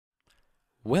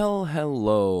Well,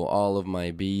 hello, all of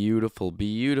my beautiful,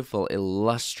 beautiful,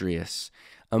 illustrious,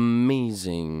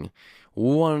 amazing,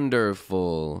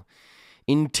 wonderful,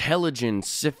 intelligent,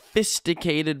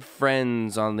 sophisticated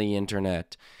friends on the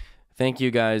internet. Thank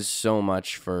you guys so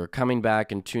much for coming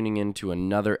back and tuning in to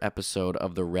another episode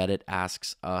of the Reddit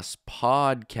Asks Us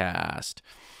podcast.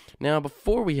 Now,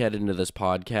 before we head into this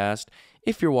podcast,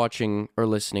 if you're watching or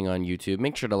listening on YouTube,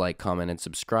 make sure to like, comment, and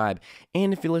subscribe.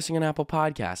 And if you're listening on Apple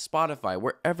Podcasts, Spotify,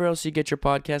 wherever else you get your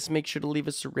podcasts, make sure to leave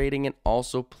us a rating and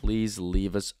also please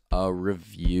leave us a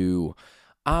review.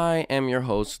 I am your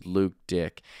host, Luke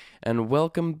Dick, and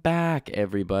welcome back,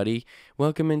 everybody.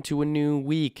 Welcome into a new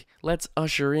week. Let's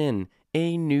usher in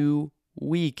a new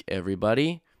week,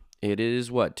 everybody. It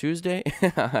is what, Tuesday?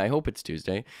 I hope it's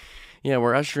Tuesday. Yeah,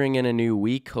 we're ushering in a new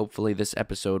week. Hopefully this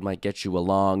episode might get you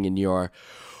along in your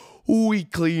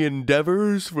weekly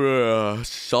endeavors for a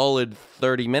solid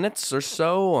 30 minutes or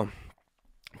so.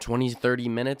 30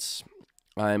 minutes.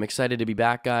 I'm excited to be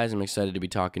back, guys. I'm excited to be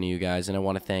talking to you guys. And I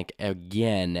want to thank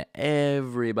again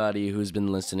everybody who's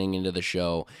been listening into the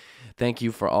show. Thank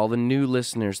you for all the new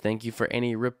listeners. Thank you for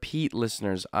any repeat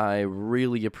listeners. I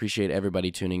really appreciate everybody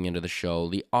tuning into the show.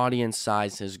 The audience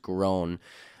size has grown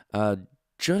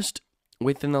just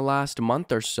within the last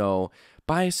month or so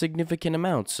by a significant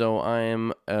amount. So I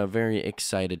am very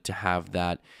excited to have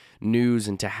that news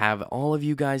and to have all of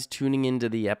you guys tuning into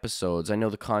the episodes. I know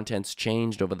the content's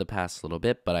changed over the past little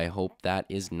bit, but I hope that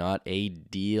is not a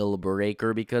deal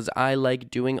breaker because I like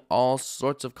doing all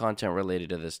sorts of content related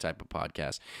to this type of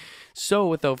podcast. So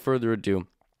without further ado,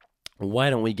 why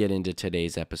don't we get into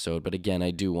today's episode? But again, I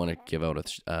do want to give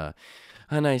out a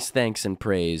nice thanks and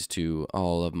praise to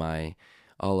all of my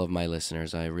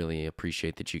listeners. I really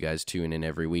appreciate that you guys tune in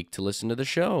every week to listen to the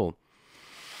show.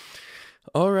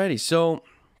 Alrighty, so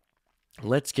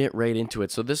let's get right into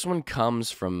it. So this one comes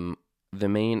from the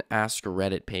main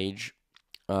AskReddit page.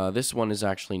 This one is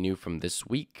actually new from this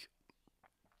week,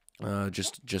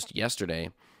 just yesterday,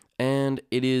 and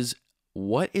it is,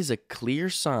 what is a clear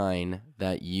sign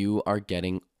that you are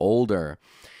getting older?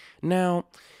 Now,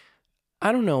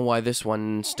 I don't know why this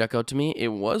one stuck out to me. It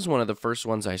was one of the first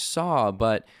ones I saw,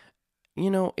 but,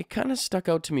 it kind of stuck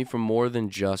out to me for more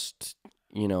than just,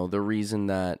 the reason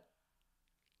that,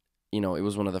 it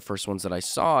was one of the first ones that I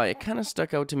saw. It kind of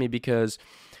stuck out to me because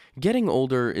getting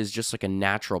older is just like a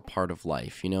natural part of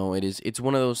life. It's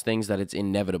one of those things that it's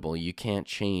inevitable. You can't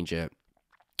change it.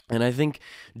 And I think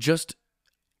just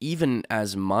even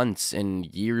as months and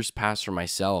years pass for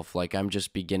myself, like I'm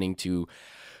just beginning to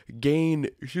gain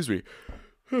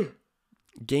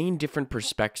different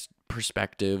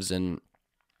perspectives and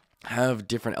have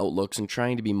different outlooks and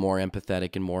trying to be more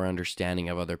empathetic and more understanding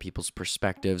of other people's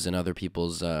perspectives and other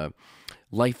people's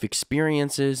life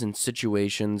experiences and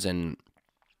situations. And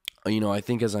I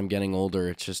think as I'm getting older,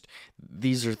 it's just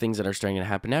these are things that are starting to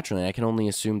happen naturally. I can only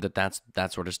assume that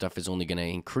sort of stuff is only going to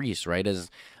increase, right?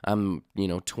 As I'm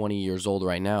 20 years old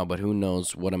right now, but who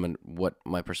knows what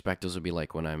my perspectives will be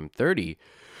like when I'm 30.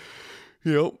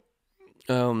 Yep.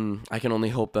 I can only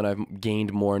hope that I've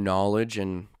gained more knowledge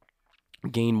and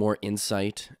gain more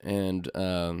insight and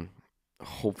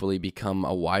hopefully become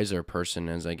a wiser person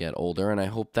as I get older. And I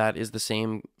hope that is the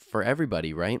same for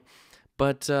everybody, right?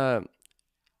 But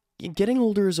getting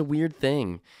older is a weird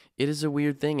thing. It is a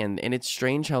weird thing, and it's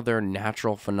strange how there are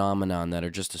natural phenomenon that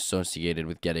are just associated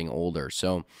with getting older.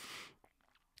 So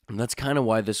that's kind of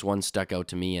why this one stuck out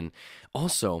to me. And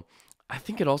also, I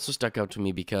think it also stuck out to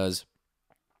me because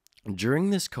during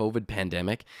this COVID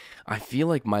pandemic, I feel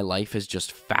like my life has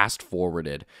just fast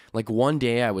forwarded. Like one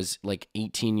day I was like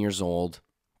 18 years old,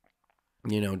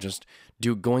 just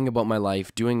going about my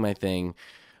life, doing my thing.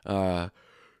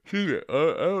 Excuse me, I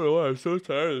don't know why I'm so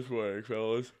tired this morning,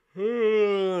 fellas.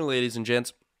 Ladies and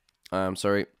gents, I'm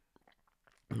sorry.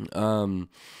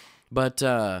 But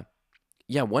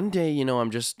yeah, one day,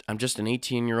 I'm just an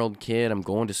 18-year-old kid. I'm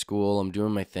going to school. I'm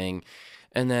doing my thing.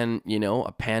 And then,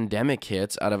 a pandemic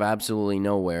hits out of absolutely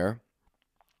nowhere.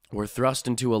 We're thrust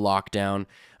into a lockdown.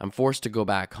 I'm forced to go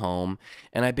back home.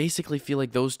 And I basically feel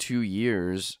like those 2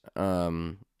 years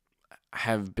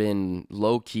have been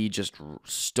low-key just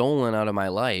stolen out of my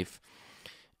life.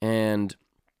 And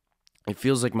it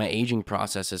feels like my aging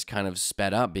process has kind of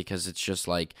sped up because it's just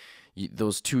like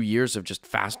those 2 years have just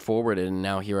fast-forwarded. And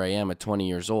now here I am at 20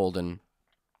 years old. And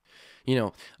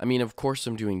of course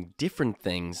I'm doing different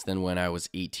things than when I was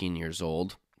 18 years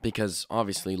old because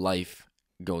obviously life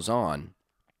goes on.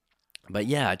 But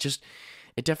yeah, it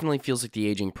definitely feels like the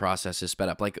aging process is sped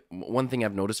up. Like one thing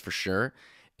I've noticed for sure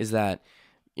is that,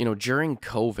 during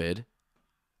COVID,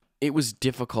 it was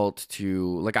difficult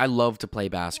to, like, I love to play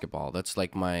basketball. That's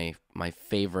like my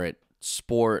favorite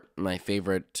sport, my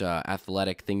favorite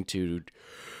athletic thing to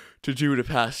do to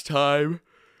pass time.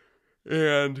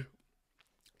 And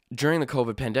during the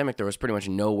COVID pandemic, there was pretty much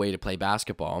no way to play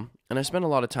basketball. And I spent a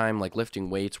lot of time like lifting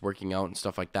weights, working out and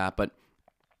stuff like that. But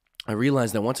I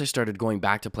realized that once I started going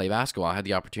back to play basketball, I had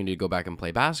the opportunity to go back and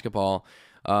play basketball.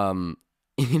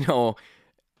 You know,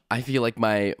 I feel like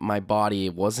my body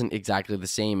wasn't exactly the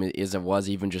same as it was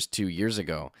even just 2 years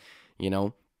ago. You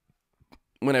know,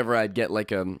 whenever I'd get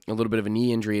like a little bit of a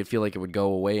knee injury, it'd feel like it would go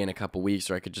away in a couple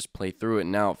weeks, or I could just play through it.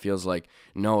 And now it feels like,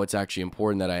 no, it's actually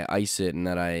important that I ice it and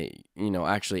that I, you know,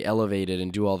 actually elevate it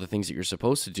and do all the things that you're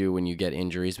supposed to do when you get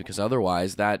injuries, because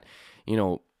otherwise that, you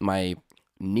know, my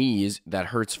knees that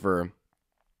hurts for,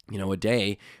 you know, a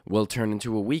day will turn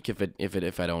into a week if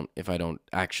I don't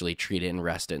actually treat it and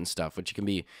rest it and stuff, which can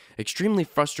be extremely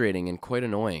frustrating and quite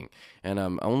annoying. And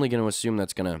I'm only going to assume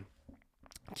that's going to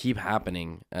keep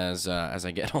happening as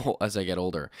I get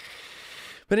older.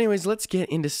 But anyways, let's get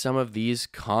into some of these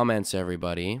comments,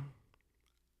 everybody.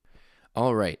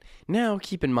 All right. Now,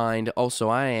 keep in mind, also,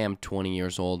 I am 20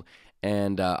 years old,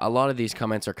 and a lot of these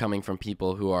comments are coming from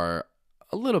people who are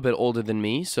a little bit older than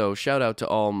me. So shout out to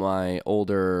all my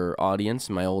older audience,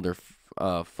 my older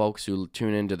folks who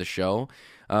tune into the show.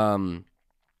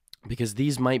 Because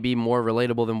these might be more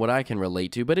relatable than what I can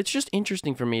relate to, but it's just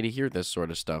interesting for me to hear this sort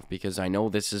of stuff, because I know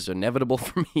this is inevitable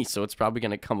for me, so it's probably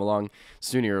going to come along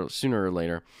sooner or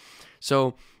later.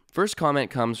 So, first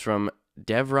comment comes from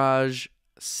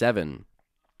Devraj7.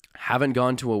 Haven't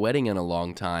gone to a wedding in a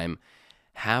long time.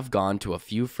 Have gone to a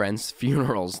few friends'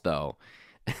 funerals, though. ...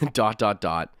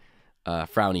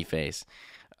 Frowny face.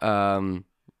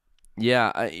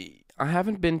 Yeah, I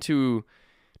haven't been to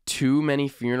too many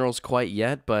funerals quite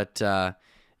yet, but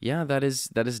yeah, that is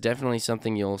definitely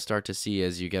something you'll start to see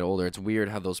as you get older. It's weird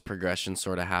how those progressions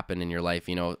sort of happen in your life.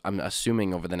 You know, I'm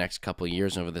assuming over the next couple of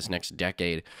years, over this next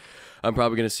decade, I'm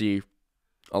probably going to see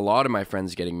a lot of my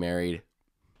friends getting married,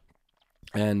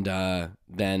 and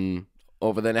then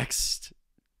over the next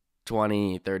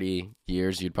 20, 30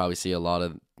 years, you'd probably see a lot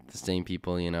of the same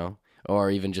people, you know, or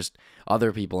even just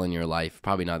other people in your life.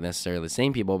 Probably not necessarily the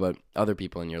same people, but other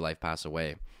people in your life pass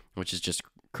away, which is just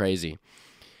crazy.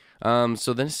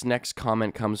 So this next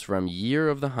comment comes from Year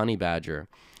of the Honey Badger.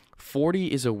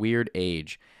 40 is a weird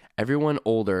age. Everyone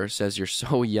older says you're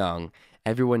so young.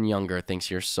 Everyone younger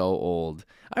thinks you're so old.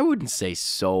 I wouldn't say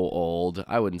so old.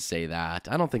 I wouldn't say that.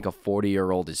 I don't think a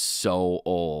 40-year-old is so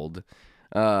old.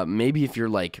 Maybe if you're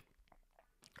like,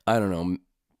 I don't know,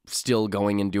 still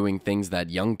going and doing things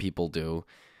that young people do,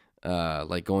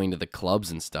 like going to the clubs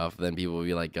and stuff, then people will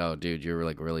be like, oh, dude, you're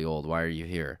like really old. Why are you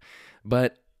here?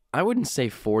 But I wouldn't say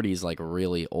 40 is like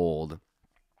really old.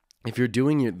 If you're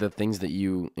doing the things that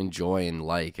you enjoy and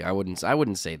like, I wouldn't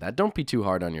say that. Don't be too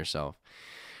hard on yourself.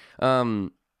 But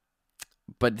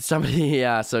somebody,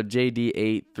 yeah, so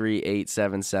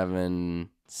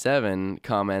JD838777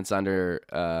 comments under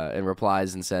and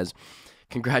replies and says,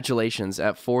 congratulations,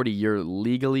 at 40, you're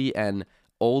legally an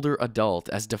older adult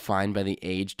as defined by the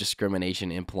Age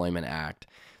Discrimination Employment Act.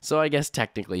 So I guess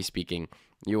technically speaking,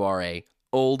 you are a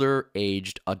older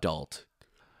aged adult.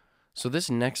 So this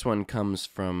next one comes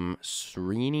from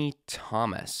Srini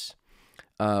Thomas.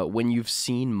 When you've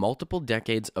seen multiple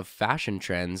decades of fashion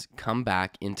trends come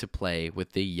back into play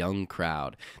with the young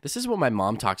crowd. This is what my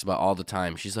mom talks about all the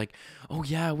time. She's like, oh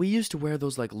yeah, we used to wear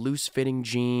those like loose-fitting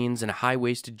jeans and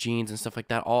high-waisted jeans and stuff like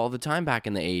that all the time back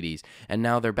in the 80s, and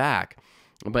now they're back.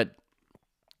 But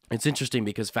it's interesting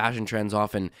because fashion trends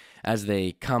often, as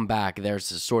they come back, there's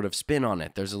a sort of spin on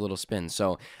it. There's a little spin.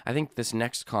 So I think this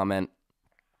next comment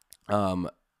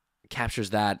captures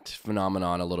that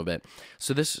phenomenon a little bit.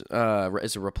 So this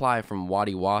is a reply from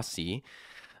Wadi Wasi.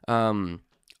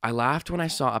 I laughed when I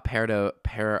saw a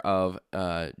pair of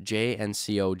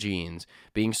J&CO jeans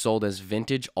being sold as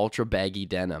vintage ultra baggy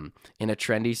denim in a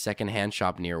trendy secondhand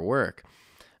shop near work.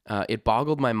 It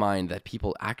boggled my mind that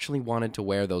people actually wanted to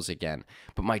wear those again.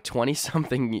 But my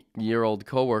 20-something-year-old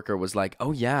coworker was like,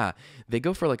 oh yeah, they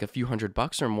go for like a few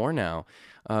 $100 or more now.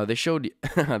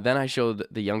 Then I showed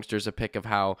the youngsters a pic of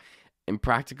how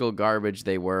impractical garbage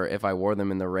they were if I wore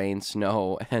them in the rain,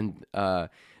 snow, and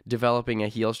developing a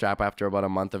heel strap after about a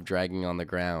month of dragging on the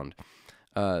ground.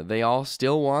 They all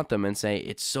still want them and say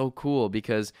it's so cool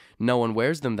because no one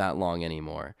wears them that long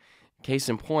anymore. Case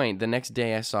in point, the next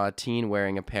day I saw a teen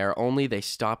wearing a pair, only they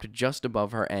stopped just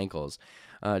above her ankles.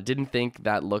 Didn't think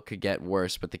that look could get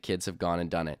worse, but the kids have gone and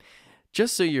done it.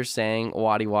 Just so you're saying,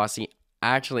 Wadi Wasi,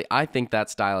 Actually, I think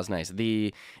that style is nice.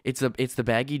 It's the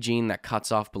baggy jean that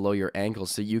cuts off below your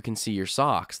ankles so you can see your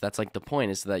socks. That's like the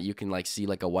point, is so that you can like see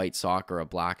like a white sock or a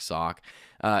black sock,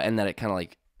 and that it kind of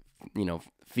like,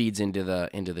 feeds into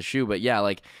the shoe. But yeah,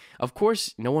 like, of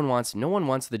course, no one wants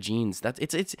the jeans.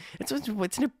 It's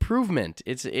an improvement.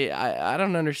 I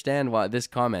don't understand why this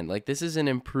comment. Like, this is an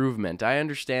improvement. I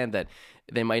understand that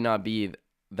they might not be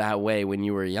that way when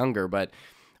you were younger, but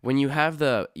when you have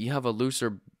a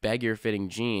looser, baggier fitting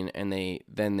jean, and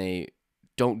they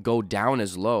don't go down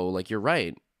as low, like, you're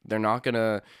right, they're not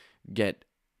gonna get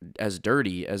as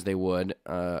dirty as they would.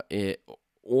 It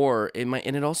might,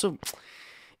 and it also,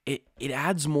 it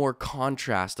adds more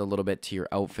contrast a little bit to your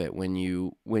outfit when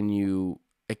you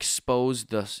expose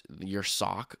your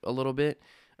sock a little bit,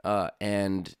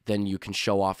 and then you can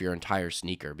show off your entire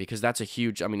sneaker, because that's a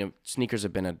huge. I mean, sneakers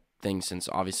have been a thing since,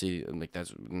 obviously, like,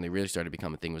 that's when they really started to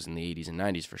become a thing, was in the 80s and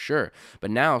 90s for sure. But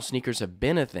now sneakers have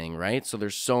been a thing, right? So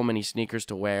there's so many sneakers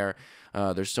to wear.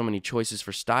 There's so many choices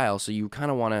for style. So you kind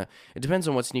of want to, it depends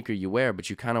on what sneaker you wear, but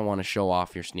you kind of want to show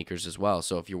off your sneakers as well.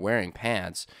 So if you're wearing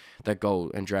pants that go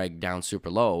and drag down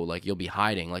super low, like, you'll be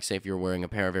hiding. Like, say if you're wearing a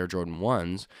pair of Air Jordan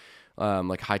 1s,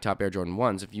 like high top Air Jordan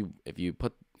 1s, if you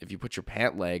put your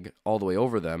pant leg all the way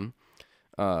over them,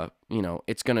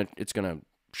 it's gonna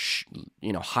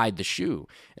hide the shoe,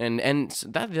 and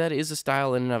that is a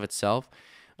style in and of itself,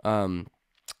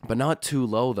 but not too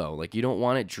low though. Like, you don't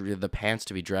want the pants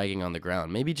to be dragging on the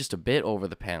ground. Maybe just a bit over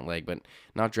the pant leg, but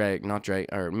not drag,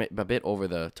 or a bit over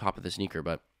the top of the sneaker,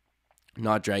 but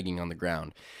not dragging on the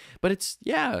ground. But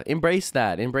embrace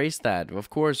that. Of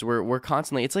course, we're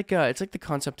constantly. It's like the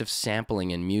concept of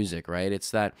sampling in music, right?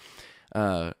 It's that.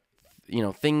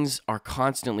 Things are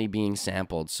constantly being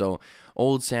sampled. So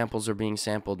old samples are being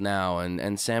sampled now,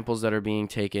 and samples that are being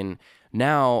taken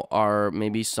now are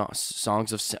maybe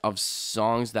songs of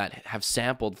songs that have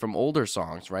sampled from older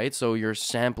songs, right? So you're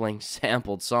sampling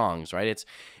sampled songs, right?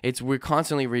 We're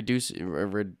constantly reduce,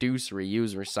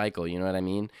 reuse, recycle. You know what I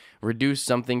mean? Reduce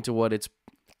something to what its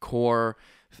core,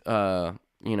 sort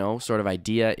of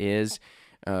idea is.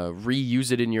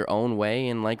 Reuse it in your own way,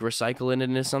 and like recycle it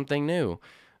into something new.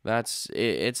 It's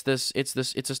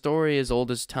a story as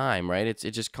old as time, right? It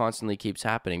just constantly keeps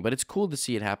happening, but it's cool to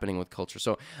see it happening with culture.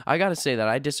 So I gotta say that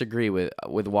I disagree with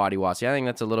Wadi Wasi. I think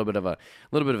that's a little bit of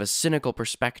a cynical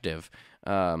perspective.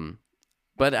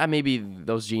 But maybe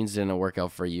those jeans didn't work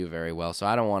out for you very well, so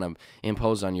I don't want to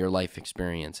impose on your life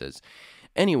experiences.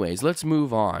 Anyways, let's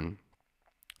move on.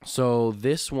 So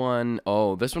this one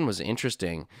was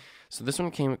interesting. So this one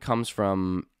comes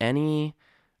from any.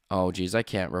 Oh, geez, I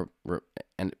can't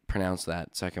pronounce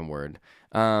that second word.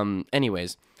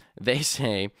 Anyways, they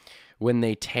say, when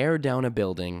they tear down a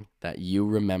building that you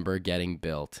remember getting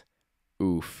built,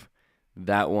 oof,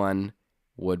 that one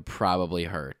would probably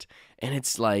hurt. And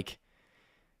it's like,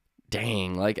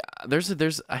 dang, like,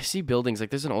 I see buildings, like,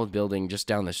 there's an old building just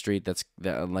down the street that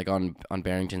like on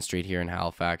Barrington Street here in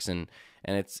Halifax, and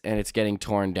it's getting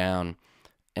torn down.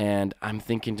 And I'm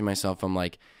thinking to myself, I'm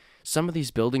like, some of these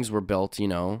buildings were built,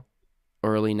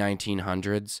 early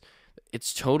 1900s.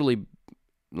 It's totally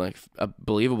like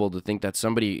believable to think that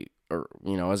somebody, or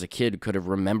as a kid, could have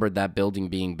remembered that building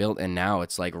being built, and now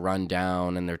it's like run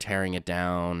down and they're tearing it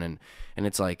down, and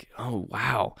it's like, oh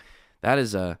wow, that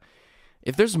is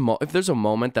if there's a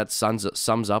moment that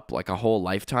sums up like a whole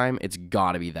lifetime, it's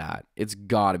got to be that.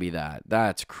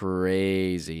 That's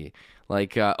crazy.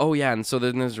 Like, oh yeah, and so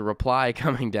then there's a reply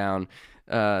coming down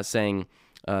saying,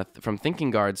 from Thinking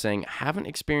Guard, saying, haven't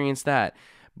experienced that,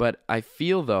 but I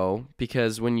feel though,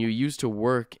 because when you used to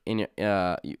work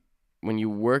when you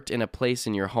worked in a place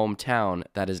in your hometown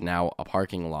that is now a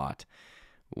parking lot.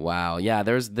 Wow, yeah,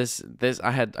 there's this.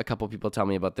 I had a couple people tell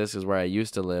me about this. Is where I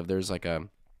used to live. There's like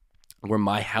where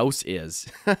my house is,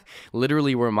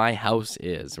 literally where my house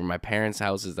is, where my parents'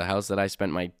 house is, the house that I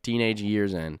spent my teenage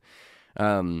years in.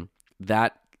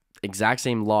 That exact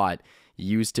same lot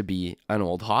used to be an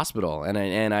old hospital, and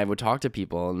I would talk to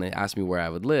people, and they asked me where I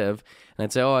would live, and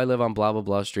I'd say, oh, I live on blah blah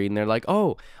blah street, and they're like,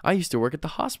 oh, I used to work at the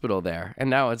hospital there, and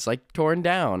now it's like torn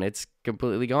down, it's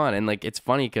completely gone. And like, it's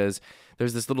funny because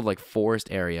there's this little like forest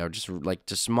area, or just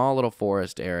small little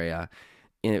forest area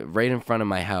right in front of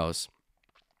my house,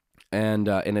 and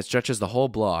it stretches the whole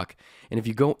block. And if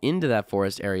you go into that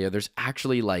forest area, there's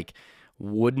actually like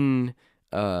wooden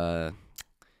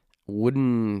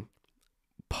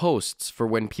posts for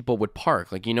when people would park,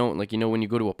 like when you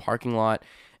go to a parking lot,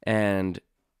 and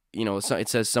so it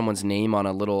says someone's name on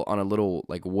a little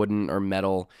like wooden or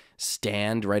metal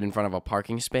stand right in front of a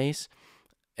parking space,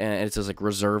 and it says like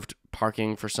reserved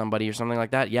parking for somebody or something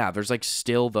like that. Yeah, there's like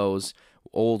still those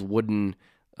old wooden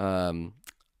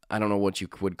I don't know what you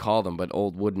would call them, but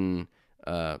old wooden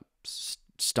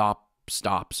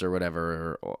stops or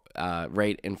whatever, or,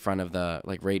 right in front of the,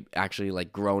 like, right, actually,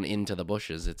 like, grown into the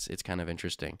bushes. It's kind of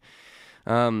interesting.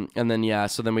 And then, yeah,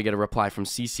 so then we get a reply from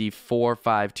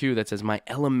CC452 that says, my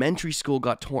elementary school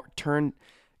got torn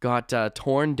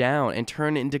down and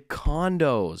turned into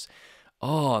condos.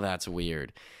 Oh, that's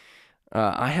weird.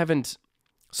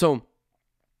 So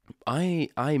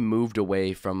I moved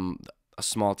away from a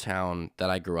small town that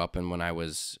I grew up in when I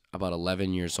was about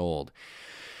 11 years old.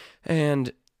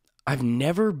 And I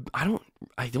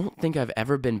don't think I've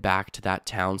ever been back to that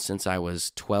town since I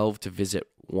was 12 to visit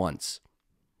once.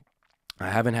 I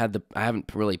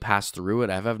haven't really passed through it.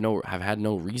 I've had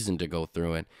no reason to go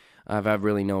through it. I've had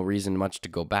really no reason much to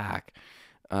go back.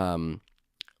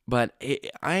 But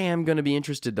I am going to be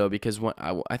interested, though, because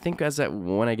I think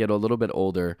when I get a little bit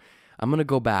older, I'm going to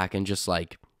go back and just,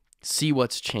 like, see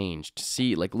what's changed.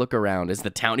 See, like, look around. Is the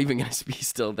town even going to be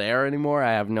still there anymore?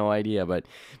 I have no idea. But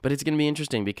it's going to be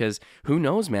interesting because who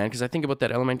knows, man? Because I think about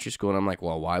that elementary school and I'm like,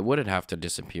 well, why would it have to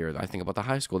disappear? I think about the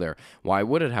high school there. Why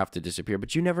would it have to disappear?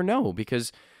 But you never know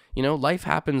because, life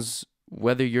happens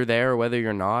whether you're there or whether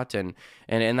you're not. And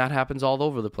that happens all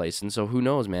over the place. And so who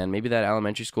knows, man? Maybe that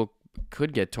elementary school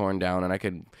could get torn down and I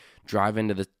could drive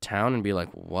into the town and be like,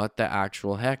 what the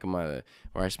actual heck where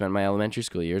I spent my elementary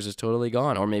school years is totally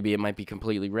gone. Or maybe it might be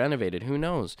completely renovated. Who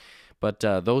knows? But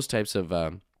those types of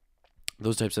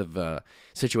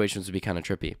situations would be kind of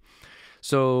trippy.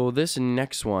 So this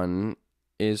next one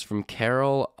is from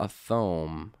Carol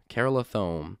Athome.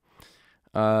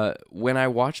 When I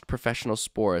watched professional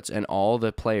sports and all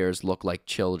the players look like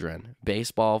children,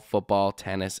 baseball, football,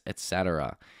 tennis,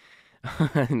 etc.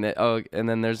 and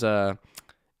then there's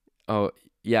so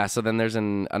then there's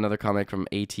another comic from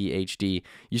ATHD.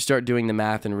 You start doing the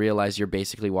math and realize you're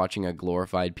basically watching a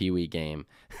glorified Pee Wee game.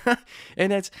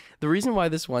 And that's the reason why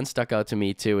this one stuck out to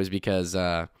me too, is because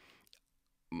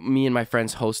me and my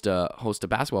friends host a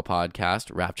basketball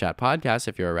podcast, Rap Chat Podcast.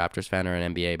 If you're a Raptors fan or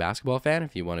an NBA basketball fan,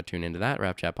 if you want to tune into that,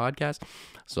 Rap Chat Podcast.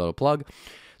 So a plug.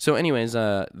 So anyways,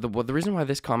 the reason why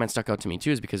this comment stuck out to me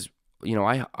too is because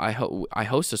I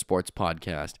host a sports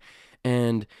podcast,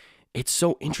 and it's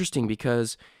so interesting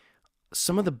because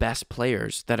some of the best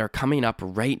players that are coming up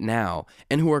right now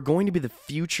and who are going to be the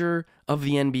future of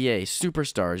the NBA,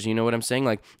 superstars, you know what I'm saying?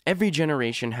 Like, every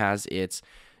generation has its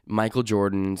Michael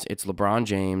Jordans, its LeBron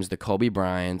James, the Kobe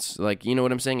Bryants, like, you know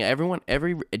what I'm saying?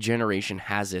 Every generation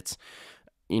has its,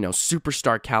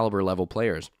 superstar caliber level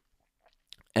players.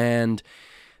 And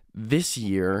this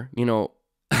year,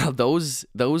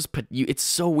 it's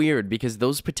so weird because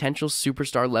those potential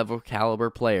superstar level caliber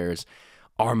players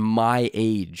are my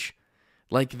age.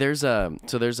 Like, there's a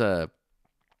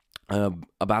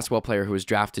basketball player who was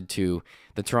drafted to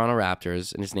the Toronto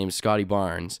Raptors, and his name is Scotty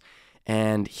Barnes,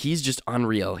 and he's just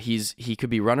unreal. He could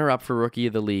be runner-up for Rookie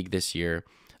of the League this year.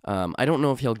 I don't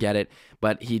know if he'll get it,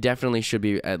 but he definitely should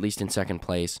be at least in second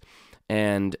place.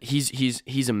 And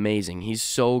he's amazing. He's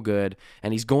so good,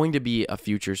 and he's going to be a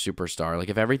future superstar. Like,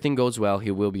 if everything goes well,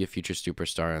 he will be a future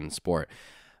superstar in the sport.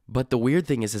 But the weird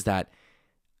thing is that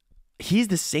he's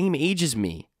the same age as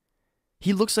me.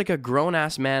 He looks like a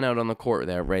grown-ass man out on the court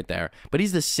right there. But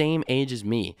he's the same age as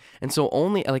me. And so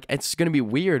it's going to be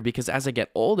weird because as I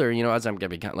get older, as I'm going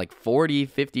to be like 40,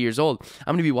 50 years old,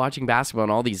 I'm going to be watching basketball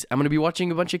and I'm going to be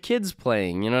watching a bunch of kids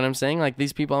playing. You know what I'm saying? Like,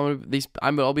 these people,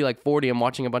 I'll be like 40. I'm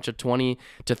watching a bunch of 20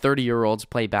 to 30-year-olds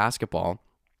play basketball.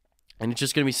 And it's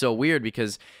just going to be so weird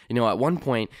because, at one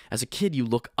point, as a kid, you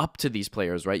look up to these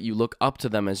players, right? You look up to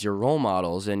them as your role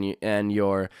models and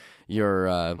your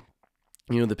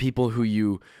the people who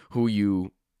you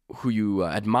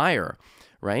admire,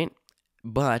 right?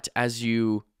 But as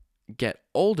you get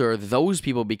older, those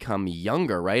people become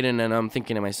younger, right? And then I'm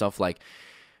thinking to myself, like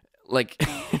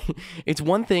it's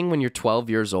one thing when you're 12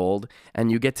 years old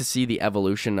and you get to see the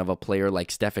evolution of a player like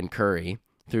Stephen Curry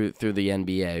through the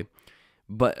NBA,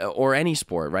 or any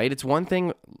sport, right? It's one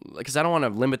thing, because I don't want to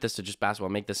limit this to just basketball,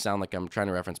 make this sound like I'm trying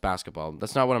to reference basketball.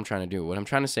 That's not what I'm trying to do. What I'm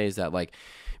trying to say is that, like,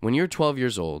 when you're 12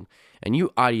 years old and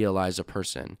you idealize a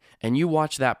person and you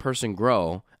watch that person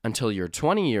grow until you're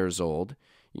 20 years old,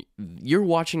 you're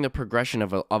watching the progression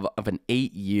of an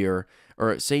 8-year,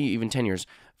 or say even 10 years,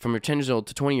 from your 10 years old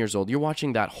to 20 years old, you're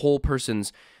watching that whole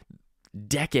person's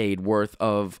decade worth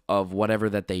of whatever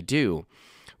that they do.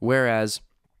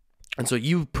 And so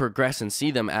you progress and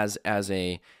see them as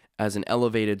an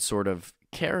elevated sort of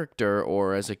character,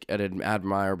 or as an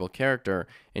admirable character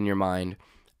in your mind,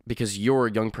 because you're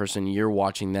a young person, you're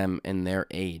watching them in their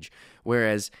age.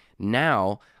 Whereas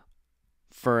now,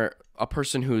 for a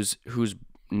person who's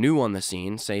new on the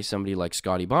scene, say somebody like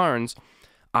Scotty Barnes,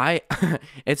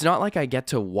 it's not like I get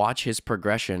to watch his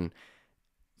progression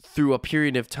through a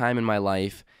period of time in my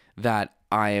life that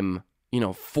I'm,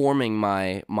 forming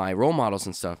my role models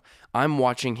and stuff. I'm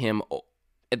watching him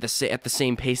at the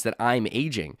same pace that I'm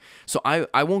aging. So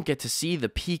I won't get to see the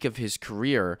peak of his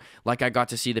career like I got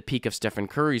to see the peak of Stephen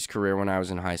Curry's career when I was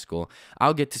in high school.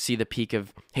 I'll get to see the peak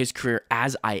of his career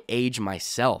as I age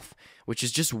myself, which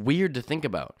is just weird to think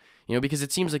about. Because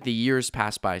it seems like the years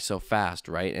pass by so fast,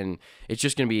 right? And it's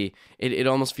just going to be, it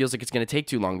almost feels like it's going to take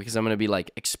too long because I'm going to be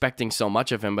like expecting so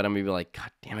much of him, but I'm going to be like,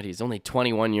 God damn it, he's only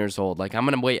 21 years old. Like I'm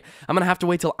going to have to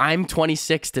wait till I'm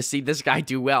 26 to see this guy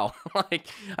do well.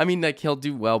 He'll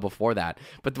do well before that.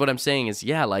 But what I'm saying is,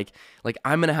 yeah, like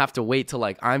I'm going to have to wait till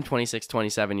like I'm 26,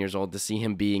 27 years old to see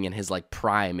him being in his like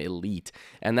prime elite.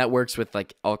 And that works with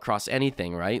like across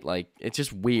anything, right? Like it's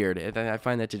just weird. I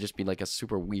find that to just be like a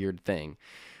super weird thing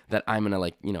that I'm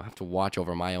going to have to watch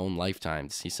over my own lifetime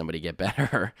to see somebody get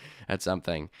better at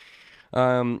something.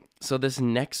 So this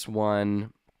next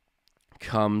one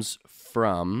comes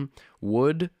from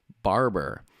Wood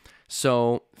Barber.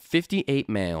 So 58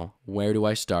 male, where do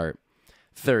I start?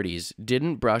 30s,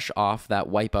 didn't brush off that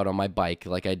wipeout on my bike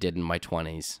like I did in my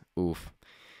 20s. Oof.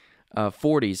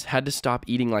 40s, had to stop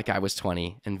eating like I was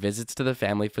 20, and visits to the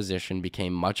family physician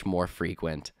became much more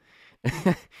frequent.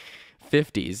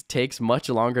 50s, takes much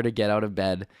longer to get out of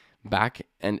bed, back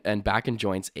and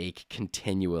joints ache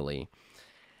continually.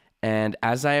 And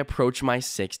as I approach my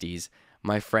 60s,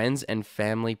 my friends and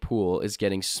family pool is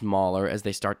getting smaller as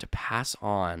they start to pass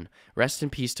on. Rest in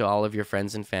peace to all of your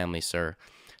friends and family, sir.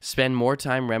 Spend more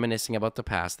time reminiscing about the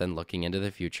past than looking into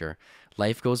the future.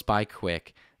 Life goes by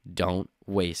quick. Don't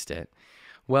waste it.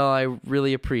 Well, I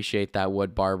really appreciate that,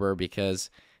 Wood Barber, because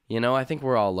I think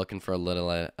we're all looking for a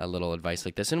little advice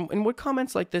like this. And what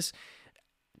comments like this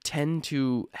tend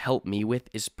to help me with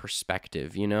is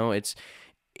perspective. It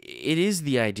is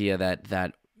the idea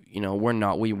that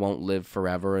we won't live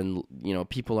forever, and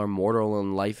people are mortal,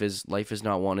 and life is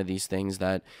not one of these things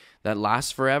that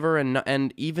lasts forever,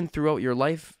 and even throughout your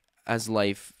life, as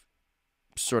life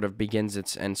sort of begins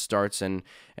and starts and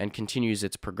continues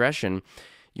its progression,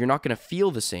 you're not going to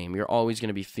feel the same. You're always going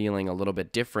to be feeling a little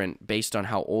bit different based on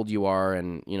how old you are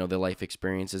and, the life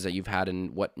experiences that you've had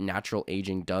and what natural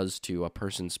aging does to a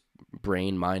person's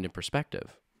brain, mind, and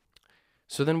perspective.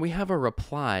 So then we have a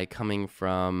reply coming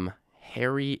from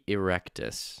Harry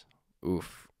Erectus.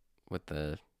 Oof, with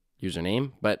the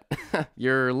username. But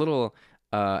your little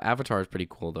avatar is pretty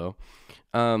cool,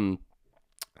 though.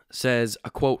 Says a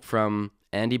quote from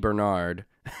Andy Bernard.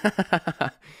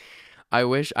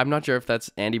 I'm not sure if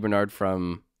that's Andy Bernard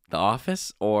from The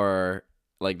Office or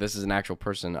like this is an actual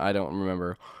person. I don't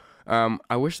remember. I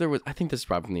think this is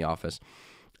probably from The Office.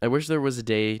 I wish there was a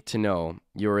day to know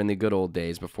you were in the good old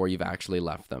days before you've actually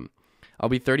left them. I'll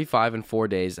be 35 in 4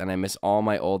 days, and I miss all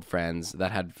my old friends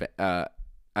that had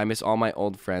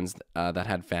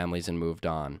families and moved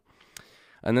on.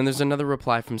 And then there's another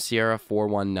reply from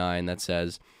Sierra419 that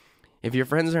says, if your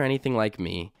friends are anything like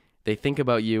me, they think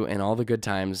about you and all the good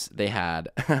times they had,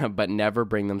 but never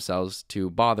bring themselves to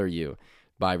bother you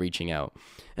by reaching out.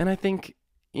 And I think,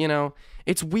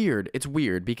 it's weird. It's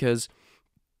weird because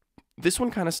this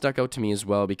one kind of stuck out to me as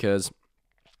well because,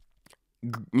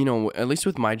 at least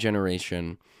with my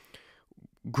generation,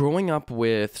 growing up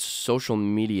with social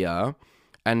media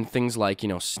and things like,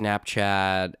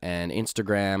 Snapchat and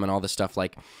Instagram and all this stuff,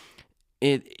 like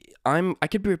I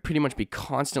could pretty much be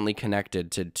constantly connected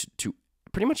to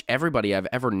pretty much everybody I've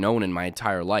ever known in my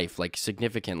entire life. Like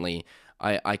significantly,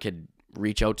 I could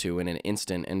reach out to in an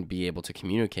instant and be able to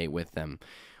communicate with them,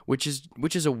 which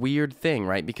is a weird thing,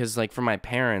 right? Because like for my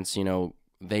parents,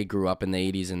 they grew up in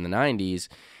the 80s and the 90s,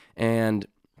 and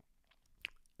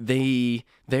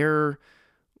their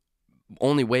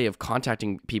only way of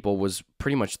contacting people was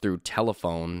pretty much through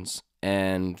telephones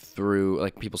and through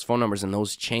like people's phone numbers, and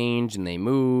those change and they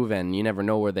move and you never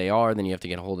know where they are. Then you have to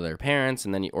get a hold of their parents,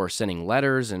 and then or sending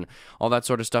letters and all that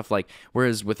sort of stuff. Like,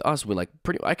 whereas with us,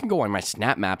 I can go on my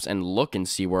Snap Maps and look and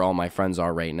see where all my friends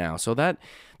are right now. So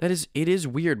it is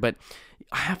weird, but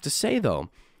I have to say though,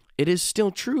 it is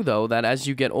still true though that as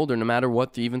you get older, no matter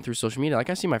what, even through social media, like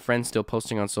I see my friends still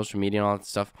posting on social media and all that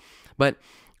stuff, but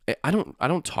I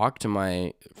don't talk to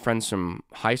my friends from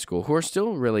high school who are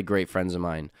still really great friends of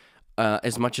mine.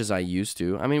 As much as I used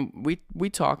to. I mean, we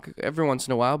talk every once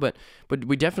in a while, but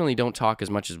we definitely don't talk as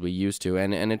much as we used to,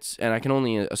 and I can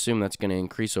only assume that's going to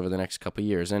increase over the next couple of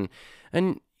years. And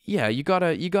yeah, you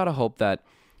gotta hope that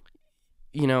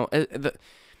the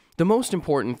most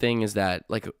important thing is that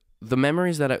like the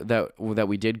memories that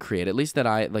we did create, at least that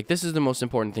I like, this is the most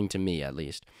important thing to me, at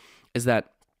least, is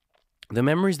that the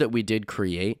memories that we did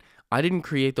create, I didn't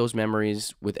create those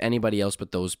memories with anybody else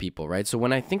but those people, right? So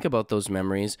when I think about those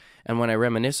memories and when I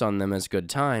reminisce on them as good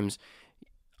times,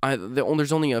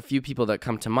 there's only a few people that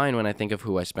come to mind when I think of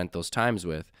who I spent those times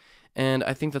with. And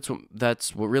I think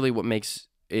that's what really what makes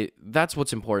it, that's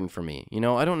what's important for me.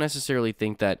 I don't necessarily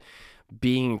think that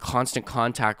being in constant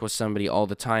contact with somebody all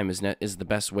the time is the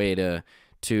best way to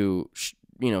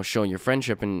show your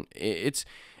friendship. And it's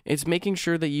making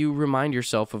sure that you remind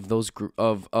yourself of those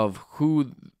of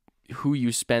who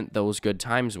you spent those good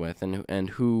times with, and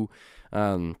who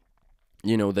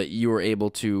that you were able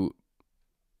to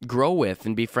grow with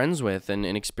and be friends with and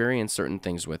experience certain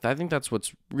things with. I think that's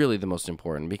what's really the most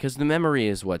important, because the memory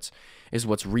is what's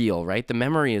real, right? The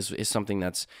memory is something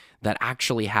that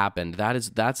actually happened.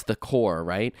 That's the core,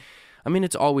 right? I mean,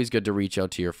 it's always good to reach out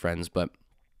to your friends, but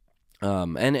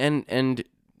and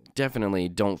definitely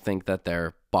don't think that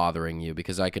they're bothering you,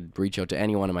 because I could reach out to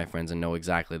any one of my friends and know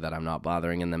exactly that I'm not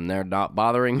bothering them. They're not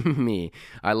bothering me.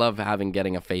 I love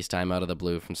getting a FaceTime out of the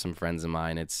blue from some friends of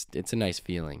mine. It's a nice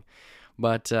feeling.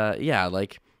 But yeah,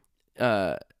 like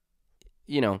the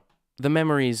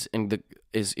memories and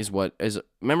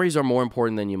memories are more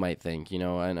important than you might think,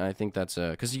 and I think that's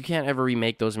because you can't ever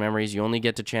remake those memories. You only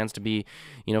get the chance to be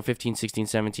 15, 16,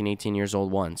 17, 18 years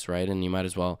old once, right? And you might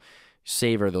as well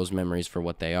savor those memories for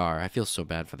what they are. I feel so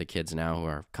bad for the kids now who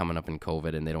are coming up in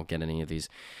COVID and they don't get any of these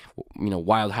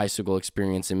wild high school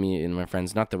experience. And me and my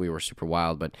friends, not that we were super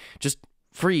wild, but just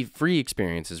free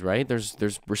experiences, right?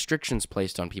 There's restrictions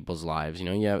placed on people's lives,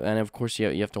 yeah, and of course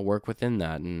you have to work within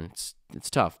that, and it's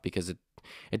tough because it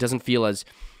doesn't feel as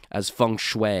feng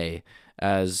shui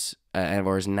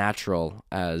or as natural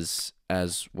as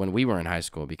when we were in high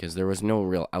school, because there was no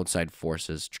real outside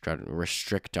forces to try to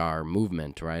restrict our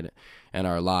movement, right, and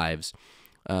our lives,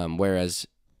 whereas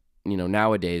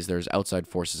nowadays there's outside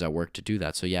forces at work to do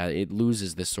that. So yeah, it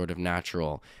loses this sort of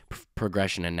natural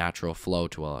progression and natural flow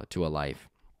to a life.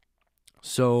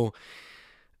 So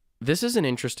this is an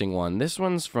interesting one. This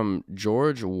one's from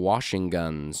George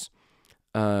Washington's.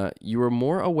 You were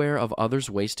more aware of others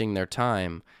wasting their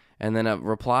time. And then a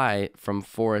reply from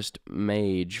Forest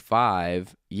Mage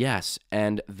 5, yes,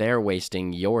 and they're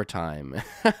wasting your time.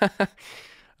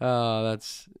 I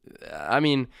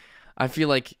mean, I feel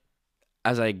like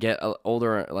as I get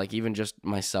older, like even just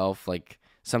myself, like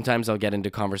sometimes I'll get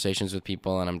into conversations with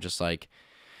people and I'm just like,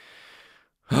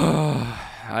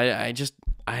 I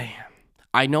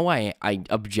know I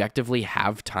objectively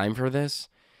have time for this,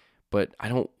 but I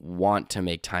don't want to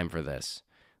make time for this.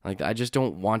 Like, I just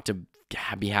don't want to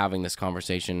be having this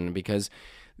conversation, because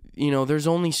there's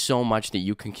only so much that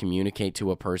you can communicate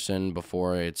to a person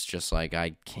before it's just like,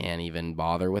 I can't even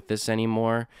bother with this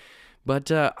anymore.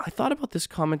 But I thought about this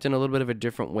comment in a little bit of a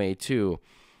different way too.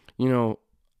 One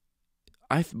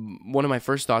of my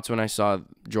first thoughts when I saw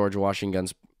George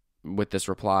Washington's with this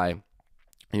reply,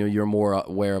 you're more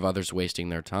aware of others wasting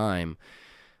their time.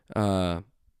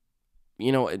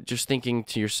 Just thinking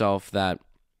to yourself that,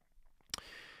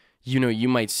 you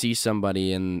might see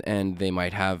somebody and they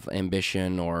might have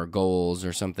ambition or goals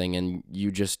or something, and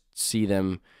you just see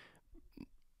them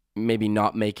maybe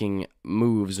not making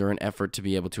moves or an effort to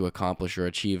be able to accomplish or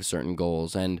achieve certain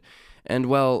goals. And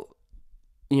well,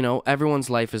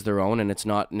 everyone's life is their own, and it's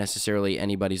not necessarily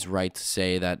anybody's right to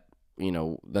say that,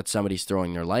 that somebody's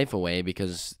throwing their life away,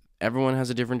 because everyone has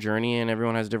a different journey and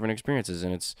everyone has different experiences,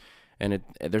 and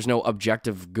there's no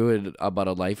objective good about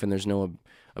a life, and there's no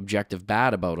objective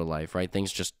bad about a life, right? Things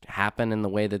just happen in the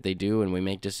way that they do, and we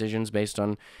make decisions based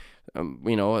on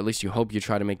at least you hope you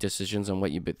try to make decisions on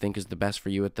what you think is the best for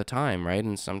you at the time, right?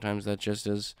 And sometimes that just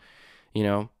is,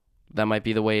 that might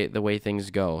be the way things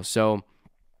go. So,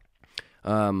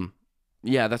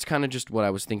 yeah, that's kind of just what I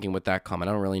was thinking with that comment.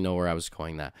 I don't really know where I was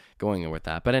going with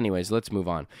that. But anyways, let's move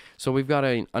on. So we've got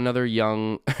another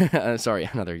young,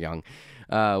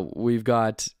 we've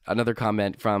got another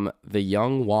comment from the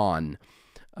young Juan.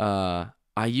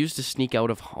 I used to sneak out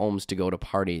of homes to go to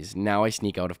parties. Now I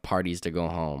sneak out of parties to go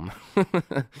home.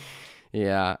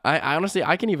 Yeah, I honestly,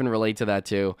 I can even relate to that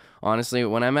too. Honestly,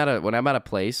 when I'm at a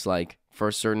place, like for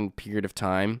a certain period of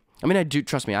time, I mean,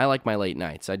 trust me, I like my late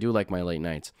nights. I do like my late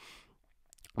nights.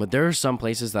 But there are some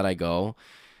places that I go,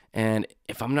 and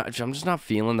if I'm just not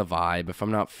feeling the vibe, if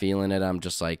I'm not feeling it, I'm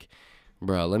just like,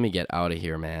 bro, let me get out of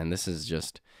here, man. This is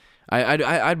just,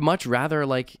 I'd much rather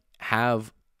like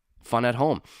have fun at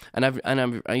home. And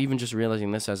I'm even just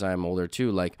realizing this as I'm older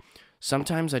too. Like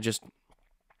sometimes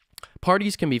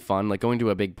parties can be fun, like going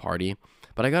to a big party,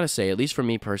 But I gotta say, at least for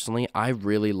me personally, I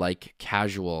really like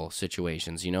casual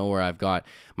situations, where I've got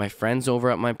my friends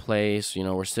over at my place,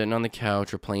 we're sitting on the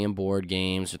couch, we're playing board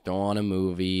games, we're throwing on a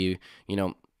movie,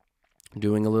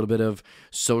 doing a little bit of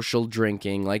social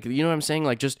drinking, like, you know what I'm saying?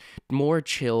 Like, just more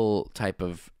chill type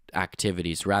of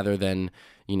activities rather than,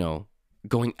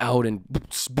 going out and,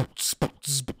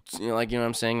 you know what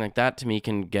I'm saying? Like, that to me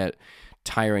can get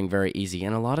tiring very easy.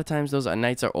 And a lot of times those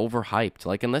nights are overhyped.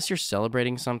 Like, unless you're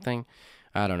celebrating something,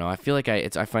 I don't know. I feel like I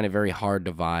find it very hard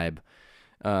to vibe.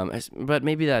 But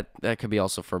maybe that could be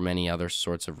also for many other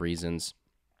sorts of reasons,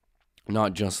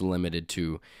 not just limited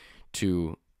to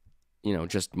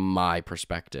just my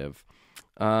perspective.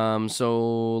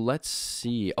 So let's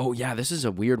see. Oh yeah, this is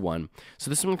a weird one.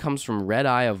 So this one comes from Red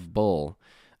Eye of Bull.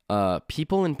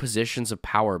 People in positions of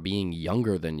power being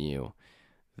younger than you.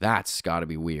 That's got to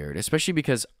be weird, especially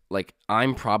because, like,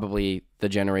 I'm probably the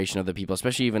generation of the people,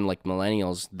 especially even like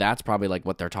millennials. That's probably like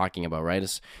what they're talking about, right?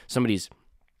 Is somebody's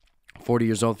 40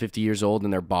 years old, 50 years old,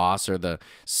 and their boss or the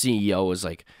CEO is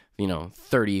like,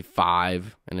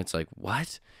 35, and it's like,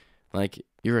 what? Like,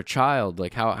 you're a child.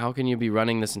 Like, how can you be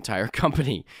running this entire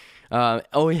company?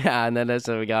 Oh yeah, and then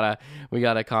we got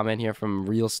a comment here from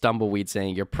Real Stumbleweed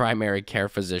saying your primary care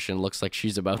physician looks like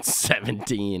she's about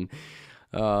 17.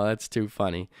 Oh, that's too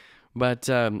funny. But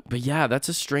yeah, that's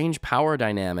a strange power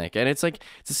dynamic, and it's like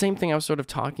it's the same thing I was sort of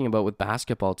talking about with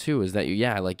basketball too. Is that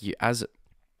as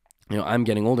I'm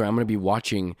getting older, I'm going to be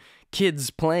watching kids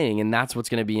playing, and that's what's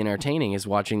going to be entertaining is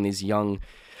watching these young,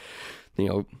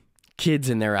 kids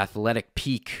in their athletic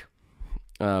peak,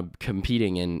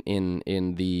 competing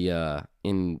in the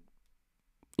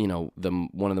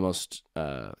one of the most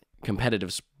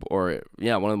competitive one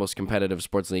of the most competitive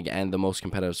sports league and the most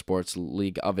competitive sports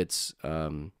league of its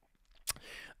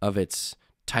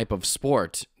type of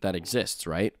sport that exists,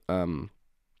 right?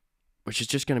 Which is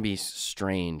just going to be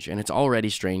strange, and it's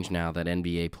already strange now that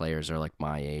NBA players are like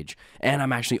my age, and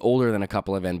I'm actually older than a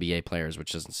couple of NBA players,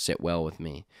 which doesn't sit well with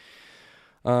me.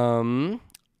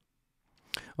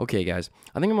 Okay, guys,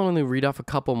 I think I'm going to read off a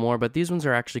couple more, but these ones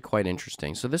are actually quite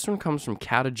interesting. So this one comes from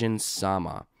Katajin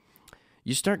Sama.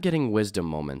 You start getting wisdom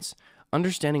moments,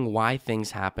 understanding why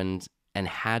things happened and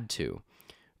had to,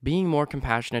 being more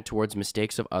compassionate towards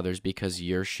mistakes of others because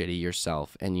you're shitty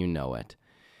yourself and you know it.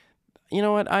 You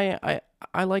know what? I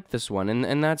like this one,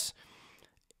 and that's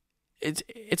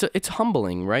it's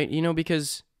humbling, right?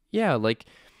 Because like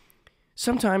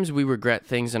sometimes we regret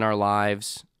things in our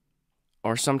lives,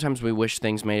 or sometimes we wish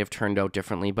things may have turned out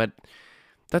differently, but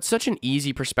that's such an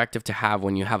easy perspective to have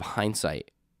when you have hindsight.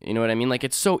 You know what I mean? Like,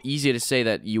 it's so easy to say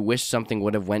that you wish something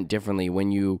would have went differently when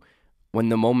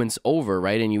the moment's over,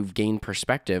 right? And you've gained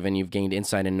perspective and you've gained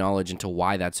insight and knowledge into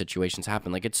why that situation's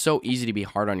happened. Like, it's so easy to be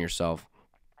hard on yourself,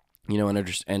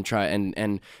 and try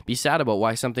and be sad about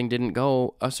why something didn't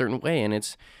go a certain way. And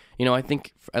it's, I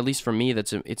think at least for me,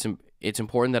 it's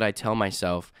important that I tell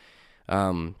myself,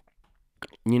 that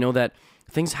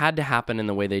things had to happen in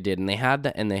the way they did, and they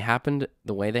happened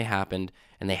the way they happened,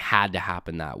 and they had to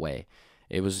happen that way.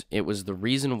 It was the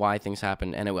reason why things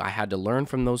happened, and I had to learn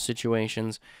from those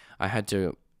situations. I had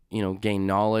to, gain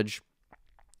knowledge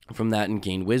from that and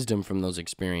gain wisdom from those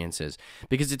experiences,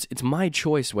 because it's my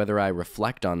choice whether I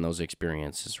reflect on those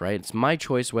experiences, right? It's my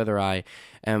choice whether I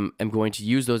am going to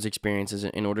use those experiences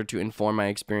in order to inform my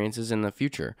experiences in the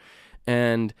future.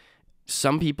 And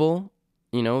some people,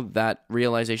 that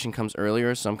realization comes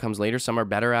earlier, some comes later, some are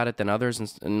better at it than others,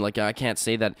 and like, I can't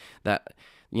say that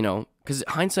because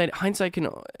hindsight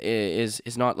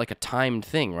is not like a timed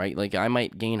thing, right? Like, I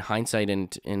might gain hindsight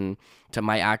into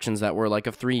my actions that were like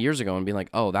of 3 years ago and be like,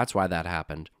 oh, that's why that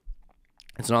happened.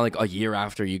 It's not like a year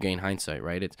after you gain hindsight,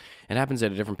 right? It happens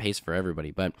at a different pace for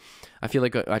everybody. But I feel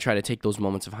like I try to take those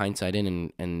moments of hindsight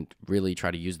in and really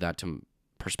try to use that to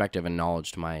perspective and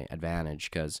knowledge to my advantage.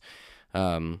 Because,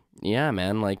 man,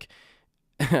 like,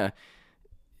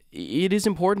 it is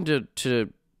important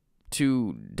to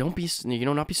not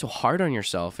be so hard on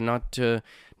yourself, and not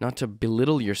to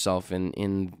belittle yourself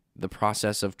in the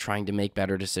process of trying to make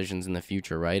better decisions in the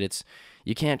future, right?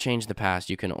 You can't change the past.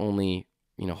 You can only,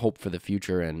 hope for the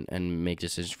future and make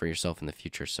decisions for yourself in the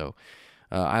future. So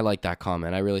I like that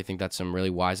comment. I really think that's some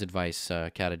really wise advice,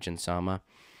 Katajin Sama.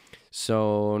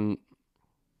 So,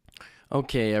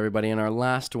 okay, everybody, and our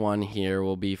last one here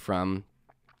will be from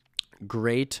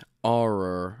Great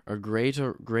Auror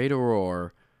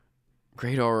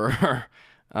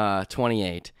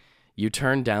 28. You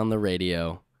turn down the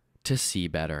radio to see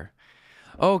better.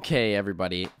 Okay,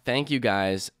 everybody. Thank you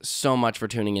guys so much for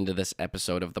tuning into this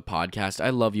episode of the podcast. I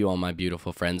love you all, my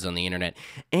beautiful friends on the internet.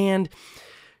 And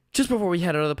Just before we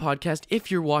head out of the podcast,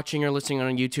 if you're watching or listening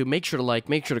on YouTube, make sure to like,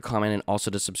 make sure to comment, and also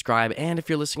to subscribe. And if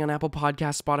you're listening on Apple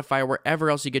Podcasts, Spotify, or wherever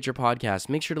else you get your podcasts,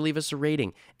 make sure to leave us a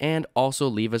rating and also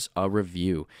leave us a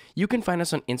review. You can find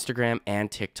us on Instagram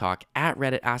and TikTok at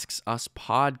Reddit Asks Us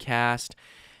Podcast.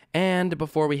 And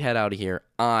before we head out of here,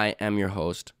 I am your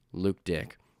host, Luke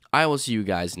Dick. I will see you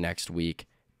guys next week.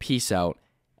 Peace out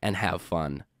and have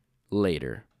fun.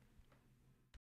 Later.